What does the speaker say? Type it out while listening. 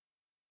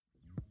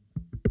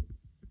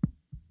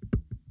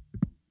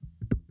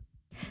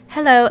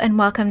Hello and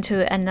welcome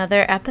to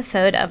another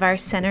episode of our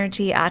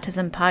Synergy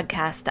Autism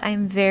Podcast.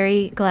 I'm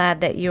very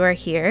glad that you are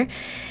here.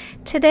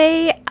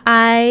 Today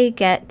I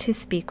get to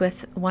speak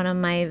with one of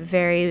my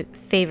very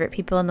favorite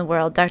people in the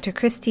world, Dr.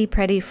 Kristie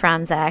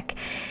Pretti-Frontczak.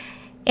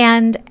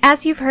 And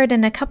as you've heard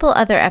in a couple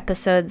other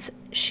episodes,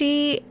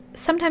 she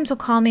sometimes will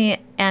call me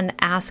and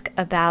ask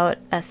about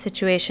a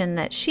situation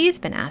that she's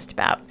been asked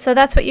about. So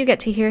that's what you get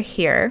to hear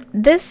here.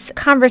 This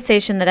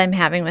conversation that I'm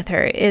having with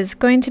her is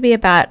going to be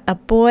about a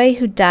boy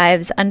who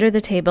dives under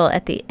the table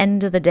at the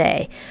end of the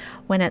day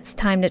when it's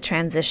time to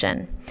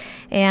transition.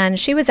 And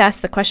she was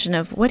asked the question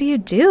of, what do you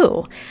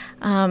do?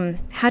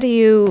 How do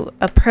you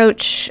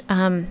approach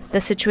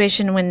the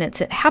situation when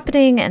it's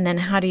happening? And then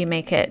how do you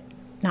make it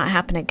not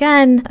happen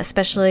again,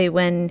 especially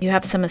when you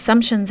have some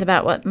assumptions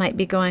about what might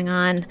be going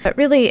on. But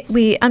really,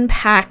 we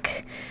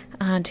unpack,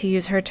 to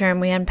use her term,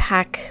 we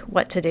unpack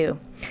what to do.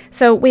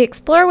 So we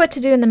explore what to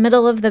do in the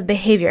middle of the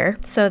behavior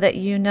so that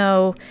you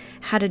know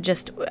how to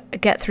just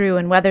get through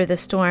and weather the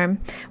storm.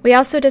 We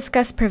also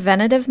discuss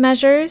preventative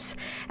measures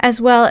as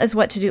well as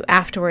what to do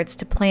afterwards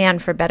to plan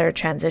for better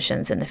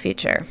transitions in the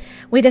future.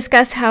 We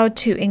discuss how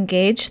to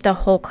engage the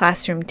whole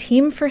classroom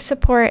team for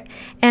support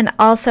and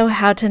also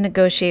how to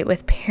negotiate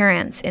with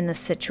parents in this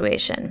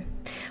situation.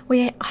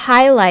 We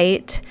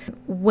highlight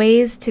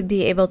ways to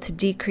be able to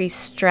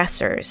decrease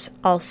stressors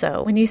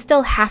also. When you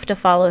still have to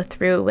follow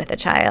through with a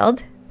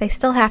child, they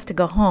still have to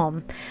go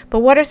home. But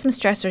what are some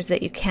stressors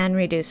that you can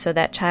reduce so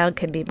that child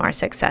can be more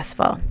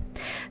successful?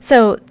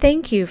 So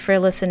thank you for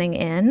listening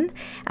in.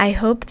 I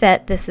hope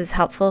that this is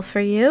helpful for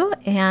you.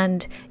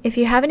 And if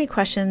you have any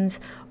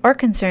questions or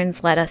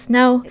concerns, let us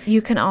know.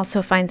 You can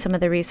also find some of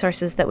the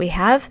resources that we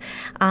have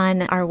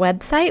on our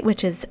website,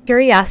 which is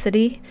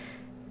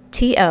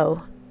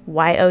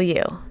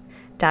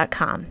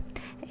curiosityou.com.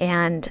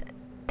 And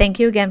thank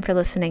you again for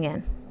listening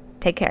in.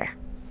 Take care.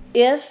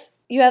 If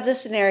you have the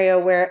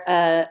scenario where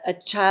a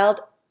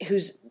child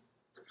who's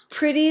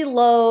pretty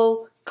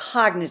low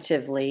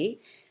cognitively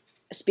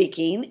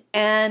speaking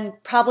and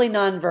probably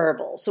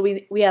nonverbal. So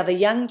we have a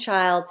young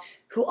child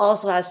who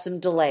also has some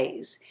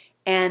delays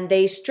and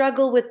they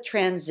struggle with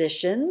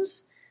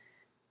transitions,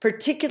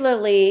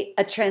 particularly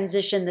a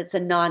transition that's a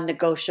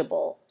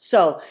non-negotiable.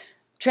 So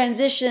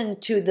transition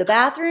to the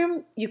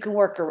bathroom, you can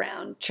work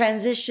around.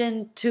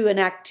 Transition to an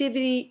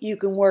activity, you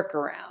can work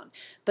around.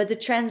 But the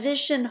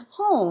transition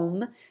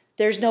home,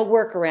 there's no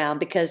workaround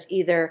because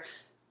either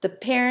the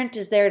parent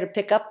is there to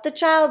pick up the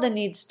child and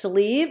needs to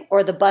leave,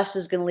 or the bus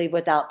is going to leave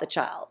without the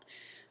child.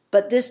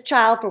 But this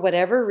child, for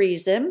whatever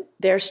reason,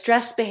 their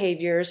stress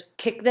behaviors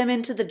kick them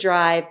into the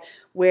drive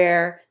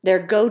where their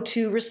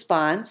go-to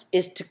response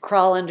is to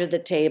crawl under the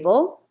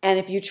table. And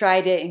if you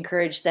try to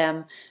encourage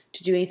them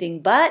to do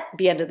anything but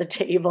be under the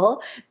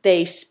table,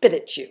 they spit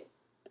at you.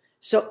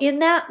 So in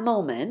that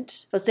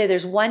moment, let's say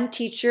there's one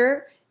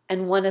teacher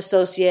and one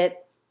associate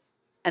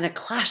and a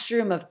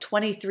classroom of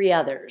 23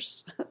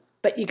 others.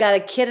 But you got a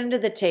kid under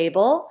the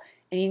table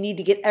and you need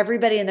to get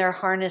everybody in their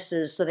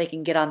harnesses so they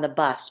can get on the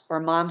bus,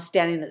 or mom's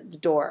standing at the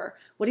door.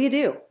 What do you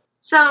do?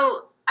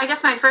 So I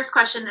guess my first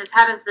question is,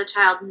 how does the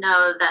child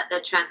know that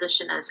the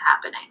transition is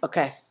happening?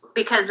 Okay.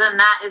 Because then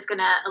that is going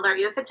to alert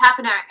you. If it's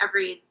happening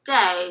every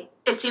day,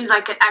 it seems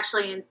like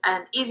actually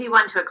an easy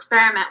one to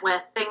experiment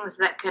with, things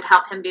that could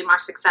help him be more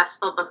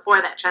successful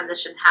before that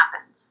transition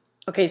happens.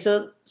 Okay,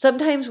 so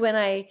sometimes when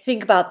I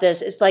think about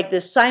this, it's like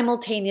this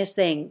simultaneous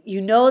thing. You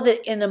know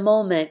that in a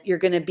moment you're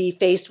going to be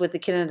faced with the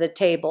kid under the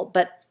table,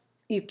 but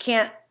you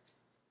can't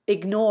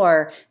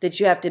ignore that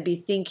you have to be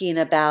thinking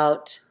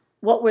about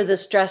what were the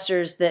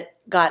stressors that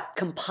got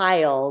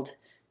compiled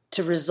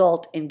to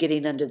result in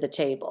getting under the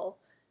table.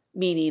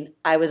 Meaning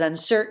I was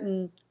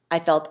uncertain, I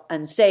felt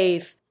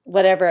unsafe,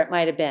 whatever it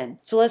might have been.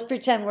 So let's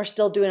pretend we're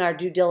still doing our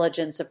due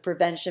diligence of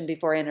prevention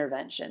before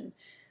intervention.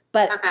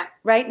 But okay.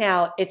 Right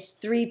now it's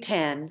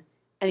 3:10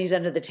 and he's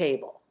under the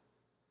table.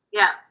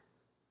 Yeah.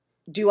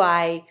 Do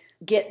I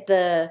get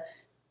the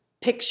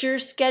picture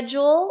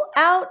schedule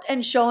out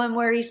and show him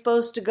where he's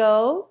supposed to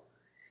go?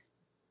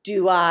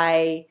 Do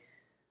I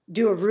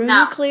do a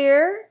room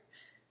clear?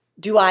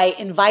 Do I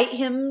invite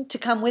him to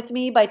come with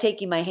me by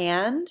taking my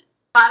hand?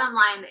 Bottom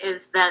line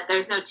is that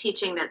there's no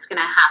teaching that's going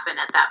to happen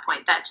at that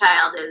point. That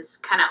child is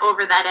kind of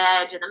over that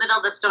edge in the middle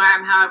of the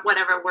storm,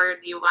 whatever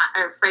word you want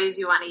or phrase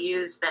you want to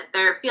use, that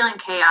they're feeling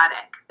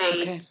chaotic.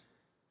 Okay.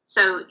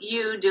 So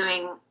you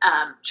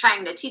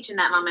trying to teach in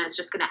that moment is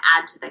just going to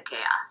add to the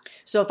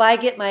chaos. So if I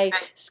get my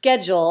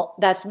schedule,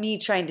 that's me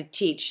trying to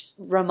teach,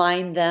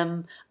 remind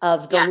them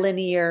of the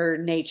linear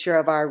nature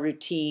of our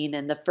routine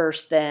and the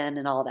first then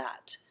and all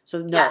that. So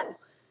no.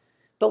 Yes.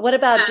 But what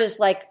about just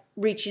like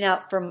reaching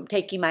out from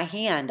taking my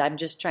hand? I'm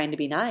just trying to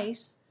be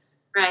nice.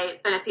 Right.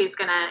 But if he's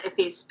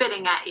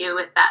spitting at you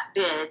with that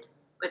bid,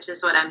 which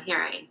is what I'm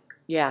hearing.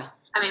 Yeah.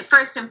 I mean,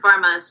 first and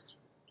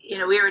foremost,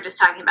 we were just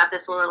talking about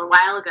this a little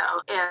while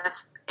ago. If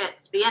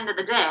it's the end of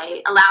the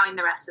day, allowing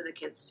the rest of the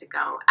kids to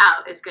go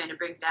out is going to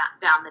bring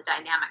down the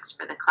dynamics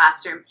for the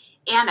classroom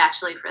and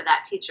actually for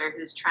that teacher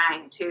who's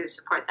trying to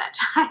support that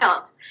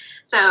child.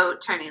 So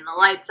turning the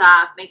lights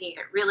off, making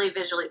it really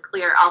visually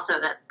clear also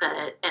that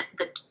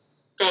the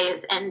day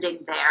is ending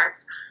there.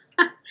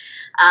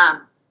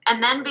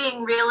 And then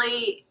being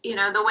really,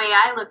 the way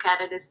I look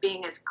at it is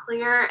being as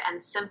clear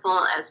and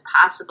simple as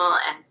possible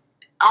and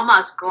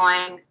almost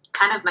going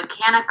kind of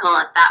mechanical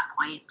at that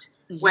point,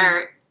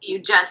 where you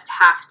just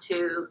have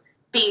to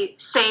be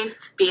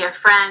safe, be a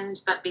friend,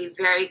 but be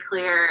very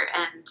clear.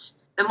 And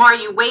the more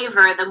you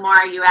waver, the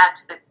more you add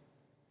to the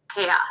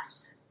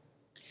chaos.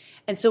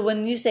 And so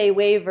when you say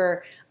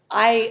waver,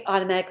 I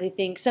automatically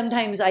think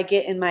sometimes I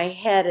get in my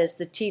head as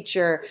the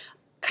teacher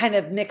kind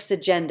of mixed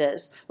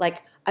agendas.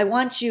 Like, I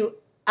want you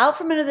out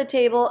from under the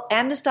table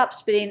and to stop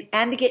spitting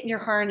and to get in your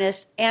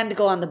harness and to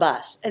go on the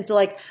bus. And so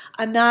like,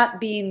 I'm not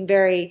being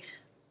very,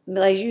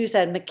 like you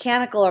said,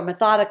 mechanical or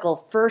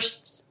methodical.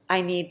 First,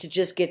 I need to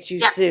just get you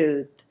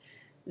soothed.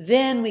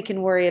 Then we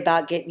can worry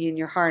about getting you in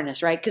your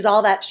harness, right? Because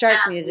all that shark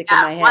music in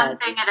my head. One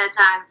thing at a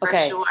time, for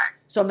sure.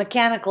 So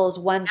mechanical is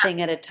one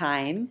thing at a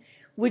time.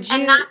 Would you?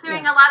 And not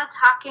doing a lot of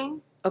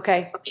talking.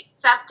 Okay.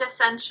 Except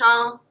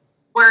essential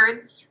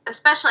words,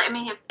 especially,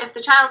 if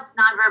the child's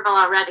nonverbal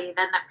already,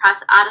 then the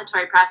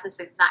auditory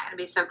processing is not going to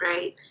be so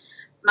great,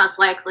 most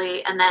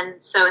likely. And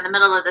then, so in the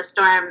middle of the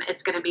storm,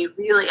 it's going to be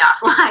really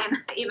offline,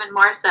 even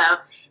more so.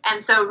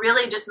 And so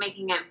really just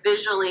making it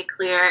visually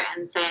clear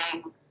and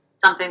saying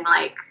something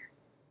like,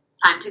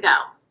 time to go.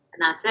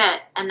 And that's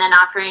it. And then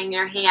offering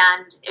your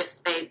hand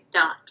if they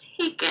don't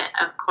take it,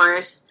 of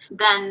course.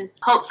 Then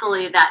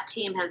hopefully that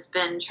team has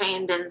been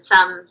trained in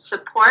some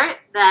support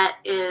that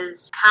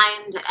is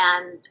kind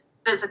and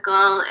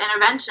physical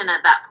intervention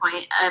at that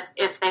point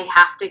if they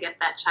have to get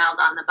that child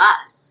on the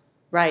bus.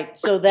 Right.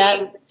 So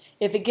that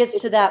if it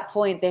gets to that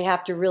point, they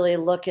have to really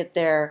look at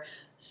their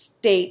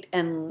state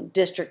and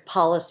district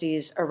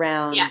policies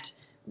around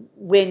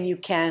when you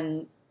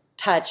can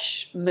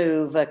touch,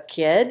 move a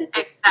kid.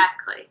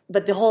 Exactly.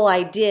 But the whole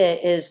idea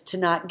is to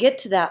not get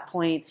to that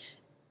point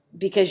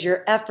because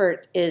your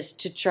effort is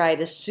to try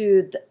to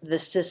soothe the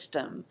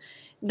system.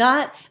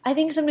 I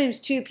think sometimes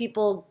too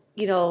people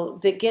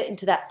that get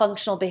into that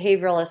functional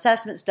behavioral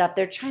assessment stuff,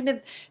 they're trying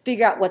to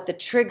figure out what the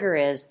trigger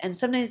is. And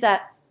sometimes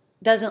that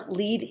doesn't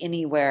lead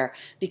anywhere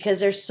because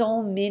there's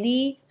so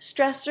many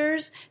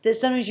stressors that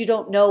sometimes you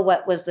don't know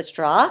what was the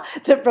straw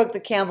that broke the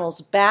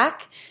camel's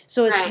back.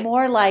 So it's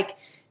more like,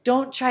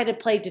 don't try to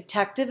play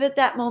detective at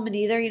that moment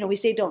either. We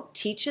say don't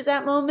teach at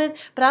that moment.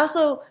 But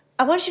also,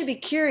 I want you to be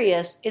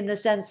curious in the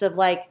sense of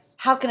like,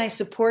 how can I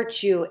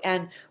support you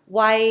and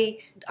why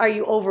are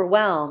you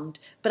overwhelmed?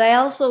 But I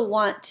also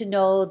want to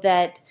know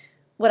that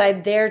what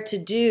I'm there to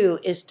do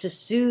is to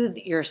soothe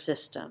your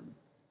system.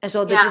 And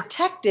so the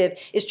detective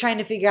is trying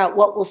to figure out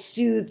what will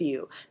soothe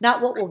you,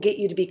 not what will get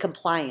you to be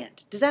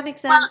compliant. Does that make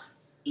sense? Well,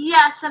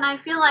 yes, and I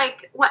feel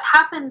like what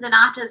happens in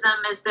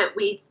autism is that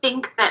we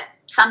think that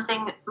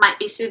something might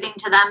be soothing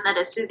to them that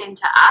is soothing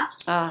to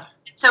us.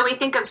 So we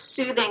think of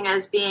soothing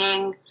as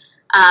being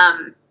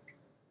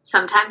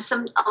sometimes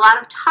a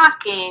lot of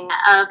talking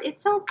of,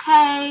 it's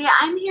okay,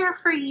 I'm here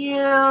for you,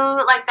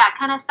 like that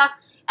kind of stuff.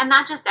 And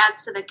that just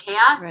adds to the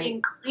chaos,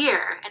 being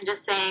clear and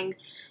just saying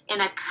in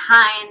a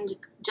kind,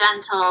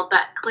 gentle,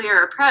 but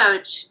clear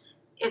approach,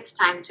 it's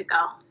time to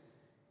go.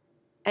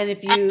 And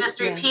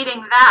just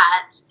repeating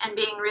that and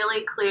being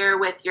really clear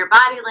with your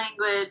body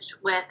language,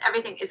 with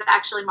everything, is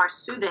actually more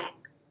soothing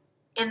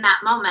in that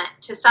moment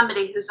to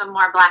somebody who's a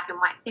more black and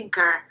white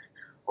thinker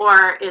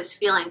or is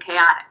feeling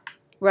chaotic.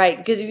 Right,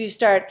 because if you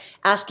start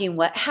asking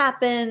what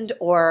happened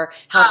or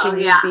how can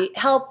you be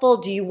helpful,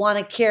 do you want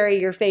to carry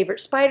your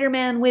favorite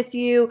Spider-Man with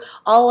you?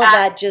 All of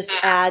that just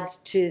adds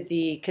to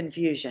the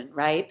confusion,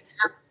 right?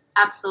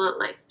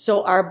 Absolutely.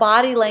 So our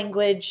body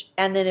language,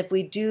 and then if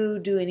we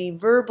do any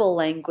verbal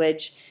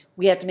language,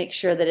 we have to make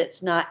sure that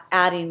it's not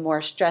adding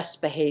more stress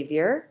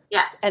behavior.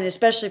 Yes. And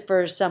especially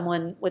for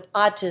someone with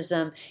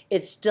autism,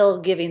 it's still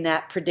giving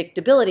that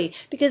predictability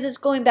because it's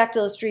going back to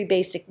those three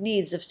basic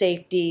needs of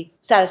safety,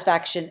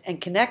 satisfaction, and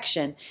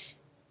connection.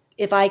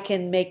 If I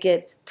can make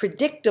it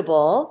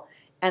predictable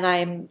and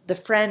I'm the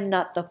friend,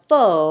 not the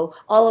foe,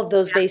 all of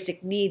those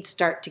basic needs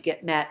start to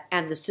get met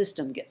and the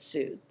system gets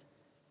soothed.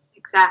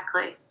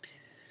 Exactly.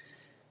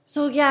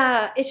 So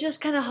it's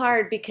just kind of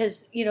hard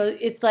because,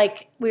 it's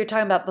like we were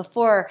talking about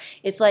before,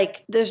 it's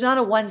like there's not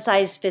a one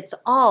size fits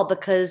all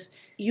because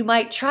you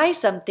might try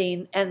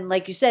something and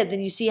like you said, then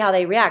you see how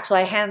they react. So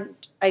I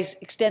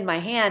extend my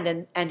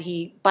hand and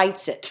he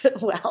bites it.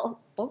 Well,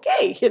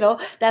 okay,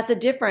 that's a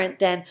different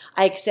than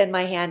I extend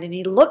my hand and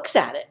he looks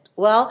at it.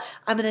 Well,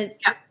 I'm going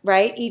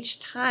to, each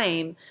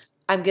time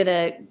I'm going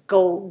to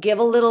go give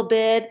a little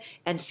bit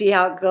and see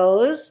how it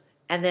goes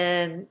and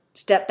then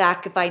step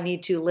back if I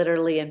need to,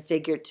 literally and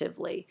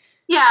figuratively.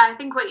 Yeah, I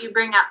think what you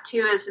bring up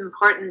too is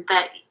important,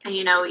 that,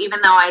 even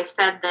though I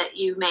said that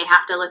you may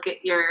have to look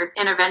at your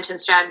intervention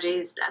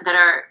strategies that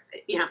are,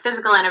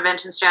 physical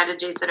intervention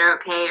strategies that are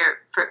okay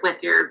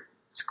with your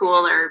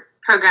school or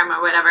program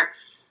or whatever,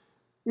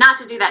 not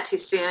to do that too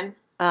soon.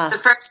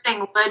 The first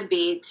thing would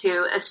be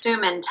to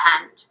assume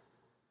intent.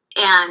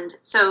 And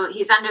so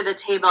he's under the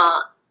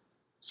table,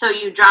 so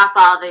you drop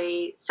all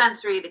the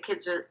sensory, the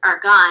kids are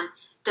gone.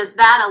 Does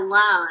that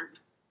alone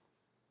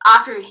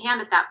offer your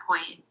hand at that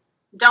point?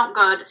 Don't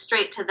go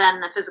straight to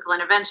then the physical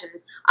intervention.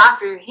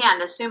 Offer your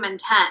hand, assume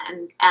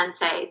intent, and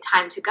say,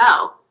 time to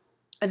go.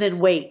 And then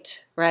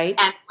wait, right?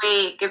 And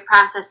wait, give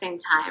processing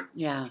time.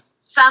 Yeah.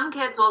 Some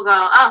kids will go,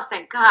 oh,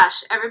 thank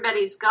gosh,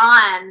 everybody's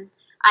gone.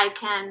 I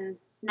can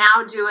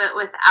now do it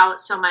without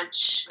so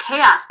much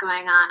chaos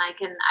going on.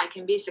 I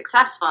can be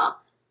successful.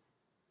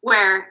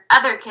 Where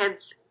other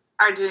kids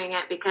are doing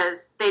it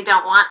because they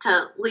don't want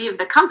to leave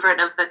the comfort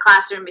of the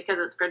classroom because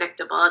it's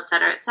predictable, et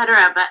cetera, et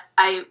cetera. But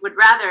I would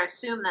rather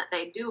assume that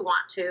they do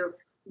want to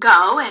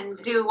go and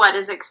do what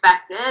is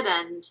expected,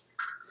 and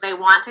they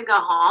want to go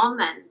home,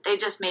 and they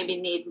just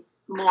maybe need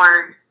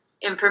more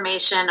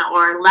information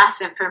or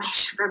less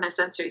information from a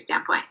sensory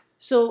standpoint.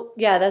 So,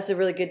 yeah, that's a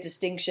really good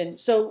distinction.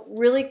 So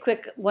really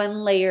quick, one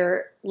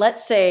layer,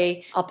 let's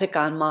say, I'll pick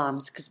on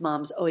moms because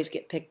moms always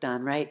get picked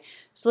on, right?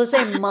 So let's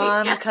say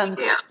mom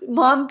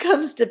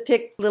comes to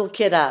pick little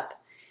kid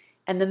up.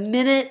 And the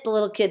minute the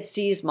little kid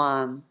sees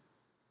mom,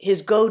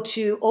 his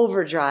go-to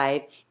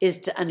overdrive is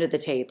to under the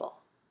table.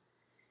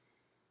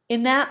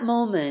 In that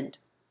moment,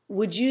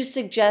 would you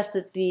suggest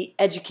that the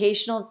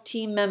educational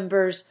team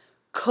members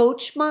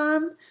coach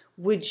mom?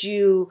 Would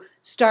you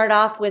start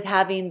off with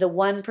having the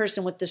one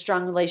person with the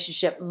strong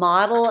relationship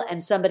model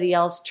and somebody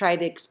else try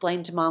to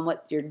explain to mom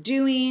what you're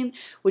doing?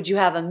 Would you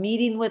have a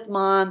meeting with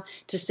mom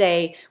to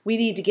say, we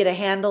need to get a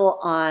handle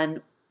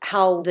on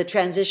how the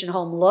transition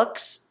home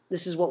looks?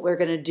 This is what we're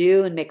going to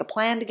do, and make a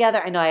plan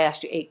together. I know I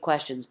asked you 8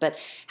 questions, but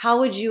how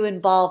would you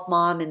involve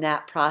mom in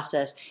that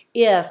process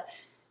if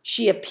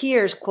she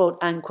appears,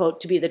 quote unquote,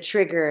 to be the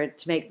trigger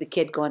to make the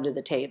kid go under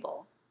the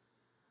table?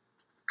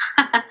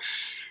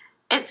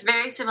 It's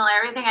very similar.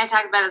 Everything I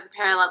talk about is a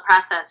parallel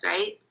process,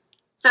 right?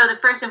 So the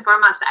first and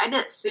foremost, I'd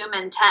assume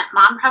intent.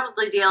 Mom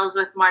probably deals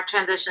with more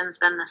transitions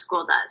than the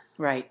school does.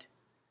 Right.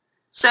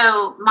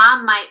 So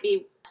mom might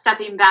be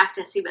stepping back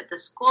to see what the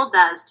school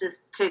does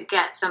to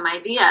get some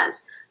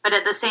ideas. But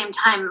at the same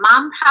time,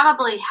 mom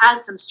probably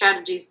has some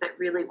strategies that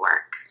really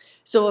work.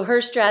 So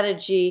her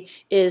strategy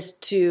is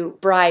to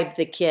bribe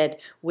the kid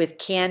with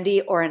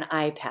candy or an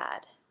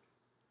iPad.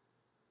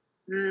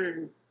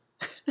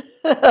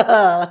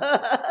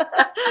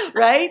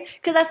 Right?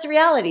 Because that's the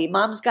reality.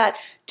 Mom's got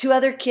 2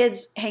 other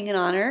kids hanging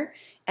on her,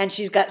 and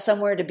she's got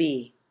somewhere to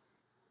be.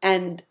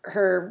 And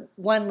her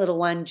one little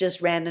one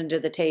just ran under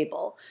the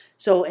table.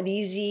 So an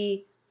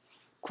easy,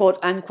 quote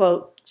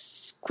unquote,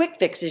 quick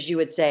fix, as you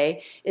would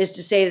say, is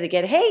to say to the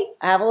kid, hey,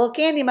 I have a little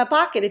candy in my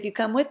pocket if you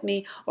come with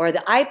me, or the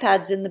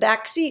iPad's in the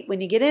back seat when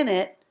you get in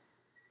it.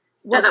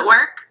 Does it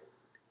work?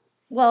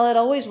 Well, it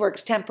always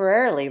works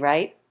temporarily,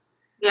 right?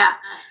 Yeah.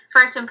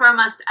 First and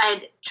foremost,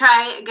 I'd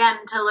try again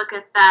to look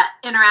at that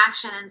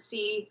interaction and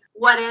see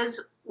what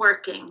is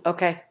working.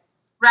 Okay.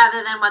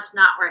 Rather than what's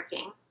not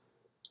working.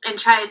 And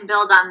try and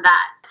build on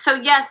that. So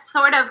yes,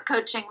 sort of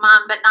coaching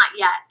mom, but not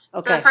yet.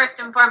 Okay. So the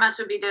first and foremost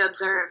would be to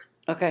observe.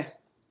 Okay.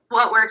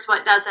 What works,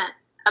 what doesn't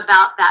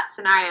about that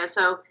scenario.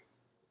 So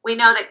we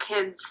know that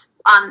kids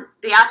on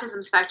the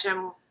autism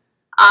spectrum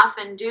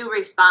often do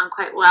respond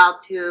quite well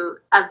to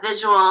a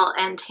visual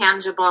and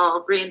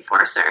tangible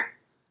reinforcer.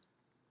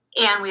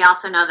 And we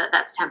also know that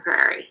that's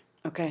temporary.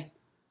 Okay.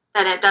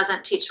 That it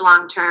doesn't teach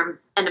long-term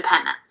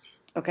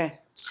independence. Okay.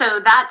 So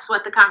that's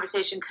what the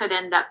conversation could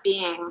end up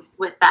being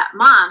with that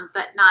mom,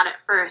 but not at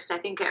first. I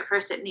think at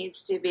first it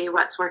needs to be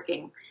what's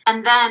working.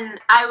 And then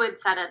I would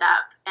set it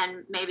up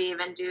and maybe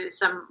even do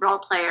some role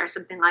play or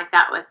something like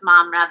that with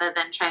mom rather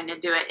than trying to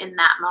do it in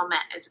that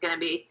moment. It's going to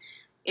be,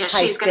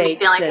 she's going to be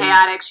feeling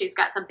chaotic. She's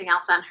got something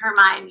else on her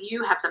mind.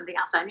 You have something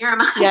else on your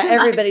mind. Yeah,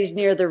 everybody's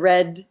near the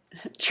red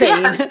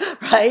train,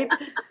 right?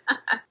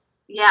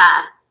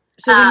 Yeah.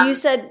 So when you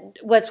said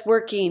what's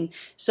working,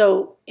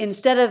 so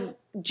instead of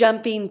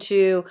jumping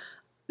to,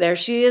 there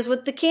she is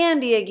with the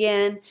candy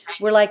again,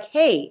 we're like,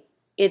 hey,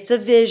 it's a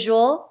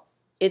visual,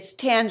 it's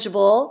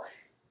tangible,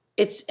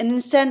 it's an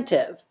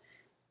incentive.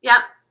 Yep.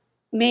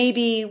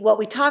 Maybe what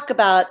we talk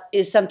about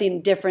is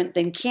something different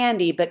than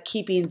candy, but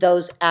keeping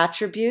those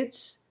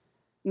attributes,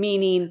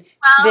 meaning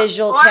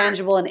visual,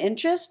 tangible, and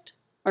interest,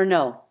 or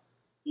no?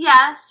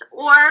 Yes,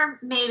 or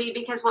maybe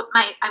because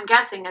I'm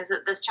guessing is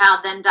that this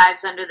child then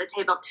dives under the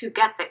table to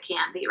get the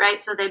candy,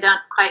 right? So they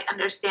don't quite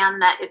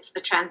understand that it's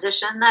the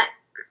transition that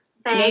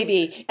they...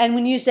 Maybe. And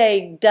when you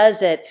say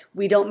does it,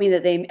 we don't mean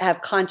that they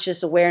have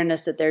conscious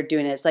awareness that they're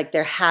doing it. It's like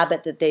their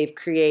habit that they've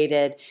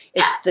created.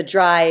 It's the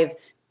drive.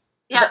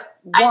 Yep.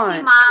 I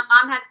see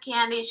mom has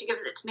candy. She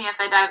gives it to me if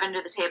I dive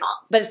under the table.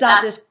 But it's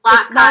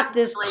not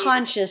this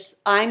conscious,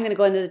 I'm going to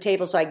go under the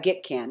table so I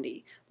get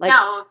candy. Like,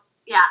 no.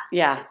 Yeah.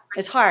 Yeah.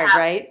 It's hard,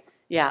 right?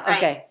 Yeah.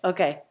 Right?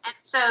 Okay. And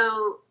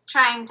so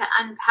trying to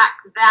unpack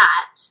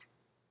that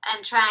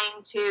and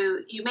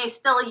you may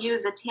still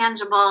use a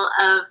tangible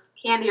of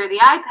candy or the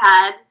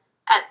iPad,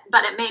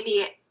 but it may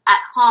be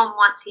at home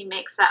once he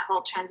makes that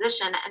whole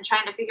transition, and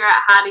trying to figure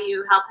out how do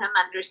you help him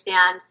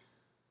understand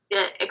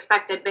the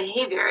expected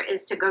behavior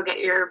is to go get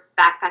your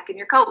backpack and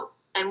your coat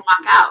and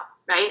walk out,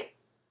 right?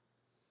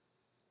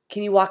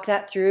 Can you walk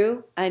that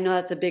through? I know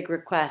that's a big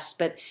request,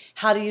 but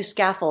how do you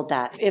scaffold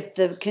that? If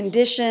the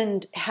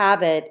conditioned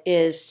habit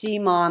is see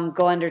mom,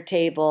 go under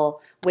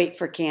table, wait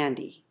for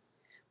candy,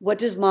 what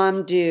does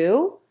mom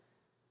do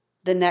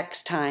the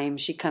next time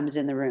she comes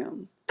in the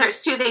room?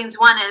 There's two things.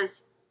 One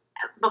is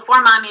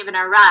before mom even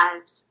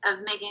arrives, of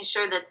making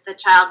sure that the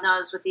child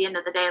knows what the end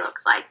of the day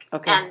looks like,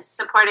 and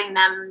supporting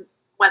them,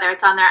 whether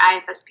it's on their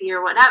IFSP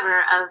or whatever,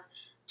 of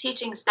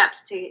teaching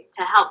steps to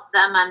help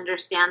them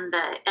understand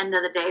the end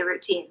of the day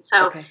routine.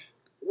 So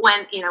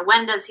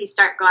when does he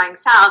start going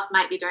south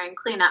might be during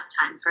cleanup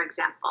time, for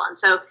example. And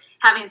so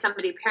having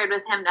somebody paired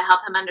with him to help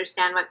him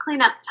understand what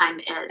cleanup time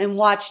is. And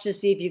watch to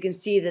see if you can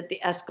see that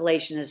the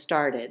escalation has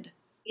started.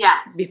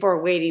 Yes.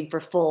 Before waiting for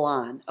full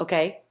on.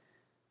 Okay.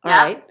 All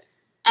right.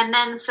 And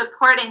then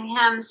supporting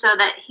him so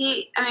that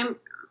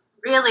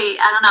really,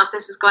 I don't know if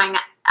this is going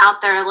out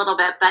there a little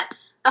bit, but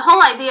the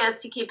whole idea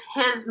is to keep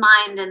his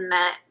mind in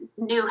the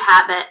new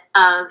habit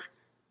of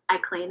I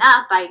clean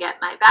up, I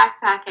get my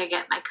backpack, I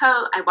get my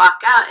coat, I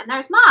walk out, and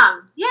there's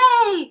mom.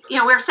 Yay!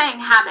 We're saying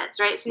habits,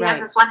 right? So he has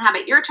this one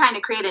habit. You're trying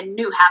to create a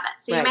new habit.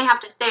 So you may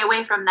have to stay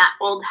away from that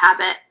old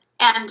habit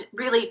and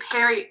really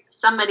pair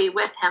somebody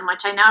with him,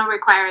 which I know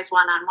requires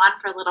one-on-one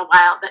for a little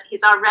while, but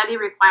he's already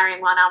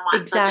requiring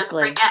one-on-one.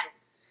 Exactly. So just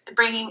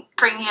bringing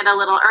it a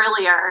little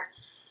earlier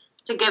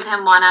to give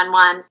him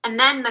one-on-one. And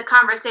then the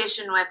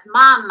conversation with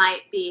mom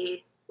might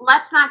be,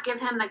 let's not give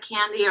him the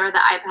candy or the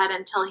iPad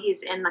until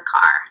he's in the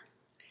car.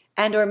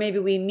 And or maybe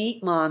we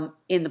meet mom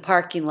in the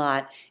parking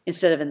lot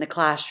instead of in the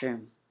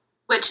classroom.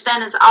 Which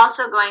then is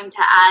also going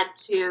to add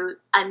to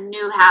a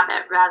new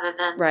habit rather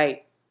than...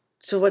 Right.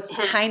 So what's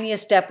the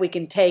tiniest step we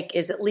can take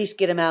is at least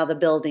get him out of the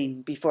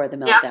building before the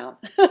meltdown.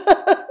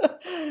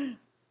 Yep.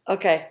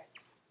 Okay.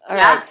 All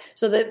right.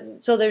 So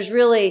there's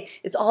really,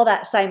 it's all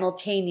that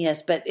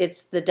simultaneous, but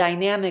it's the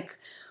dynamic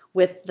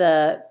with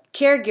the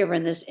caregiver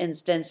in this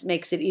instance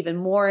makes it even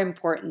more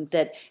important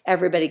that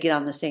everybody get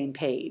on the same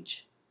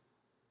page.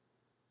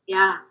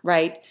 Yeah.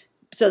 Right?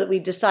 So that we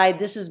decide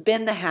this has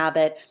been the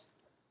habit.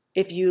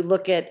 If you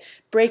look at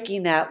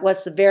breaking that,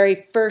 what's the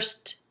very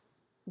first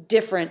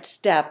different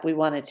step we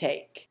want to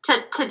take?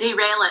 To derail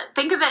it.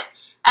 Think of it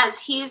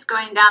as he's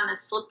going down the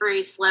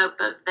slippery slope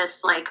of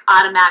this like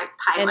automatic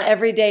pilot. And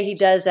every day he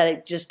does that,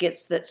 it just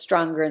gets that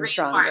stronger and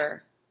stronger.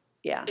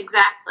 Yeah.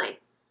 Exactly.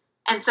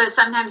 And so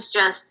sometimes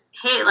just,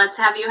 hey, let's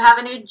have you have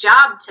a new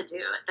job to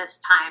do at this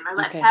time. Or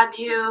let's have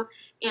you,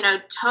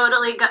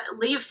 totally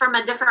leave from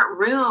a different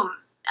room.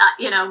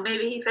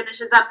 Maybe he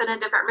finishes up in a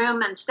different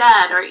room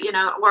instead, or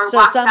so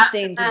walks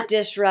something out to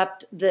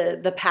disrupt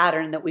the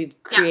pattern that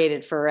we've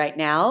created for right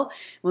now.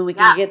 When we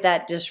can get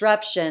that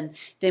disruption,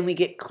 then we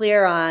get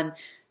clear on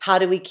how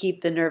do we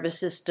keep the nervous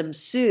system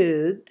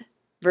soothed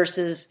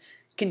versus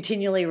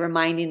continually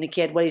reminding the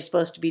kid what he's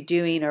supposed to be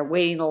doing or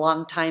waiting a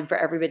long time for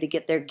everybody to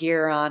get their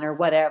gear on or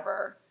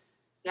whatever.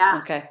 Yeah.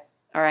 Okay.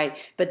 All right.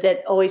 But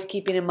that always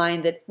keeping in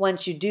mind that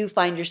once you do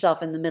find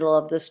yourself in the middle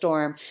of the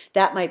storm,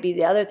 that might be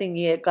the other thing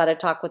you got to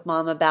talk with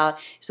mom about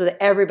so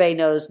that everybody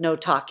knows no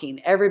talking.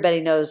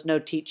 Everybody knows no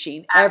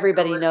teaching. Absolutely.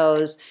 Everybody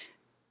knows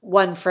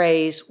one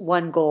phrase,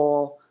 one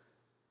goal,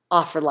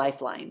 offer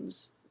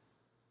lifelines.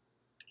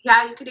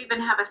 Yeah, you could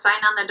even have a sign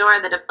on the door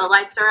that if the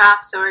lights are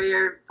off, so are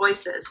your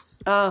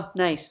voices. Oh,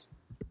 nice.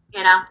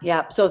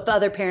 Yeah. So if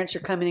other parents are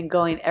coming and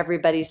going,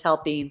 everybody's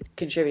helping,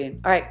 contributing.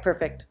 All right,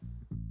 perfect.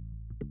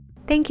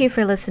 Thank you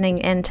for listening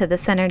in to the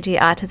Synergy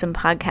Autism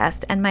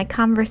Podcast and my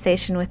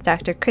conversation with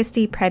Dr.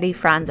 Kristie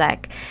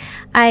Pretti-Frontczak.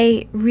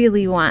 I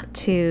really want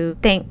to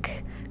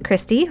thank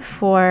Kristie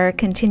for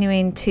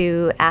continuing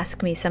to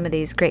ask me some of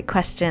these great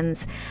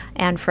questions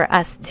and for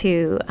us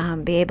to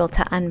be able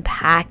to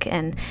unpack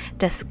and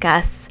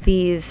discuss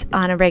these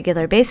on a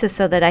regular basis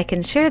so that I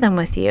can share them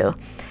with you.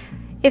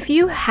 If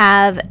you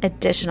have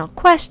additional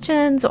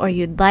questions or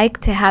you'd like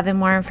to have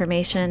more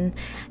information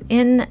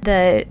in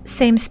the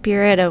same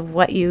spirit of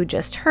what you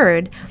just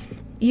heard,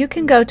 you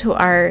can go to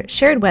our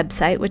shared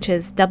website, which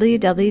is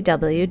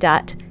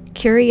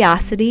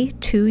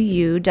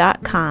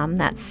www.curiosity2you.com.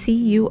 That's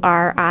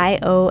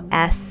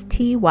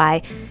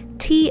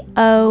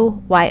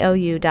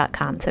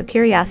CuriosityToyou.com. So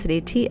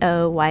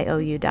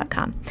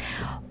curiositytoyou.com.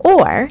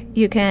 Or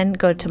you can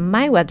go to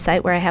my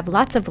website where I have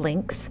lots of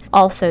links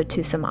also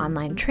to some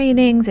online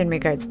trainings in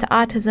regards to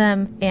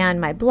autism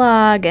and my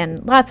blog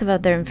and lots of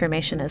other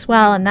information as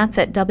well. And that's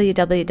at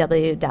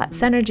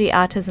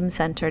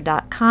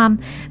www.synergyautismcenter.com.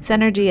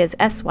 Synergy is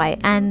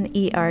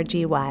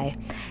Synergy.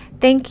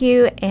 Thank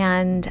you,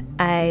 and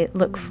I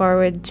look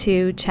forward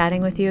to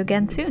chatting with you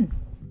again soon.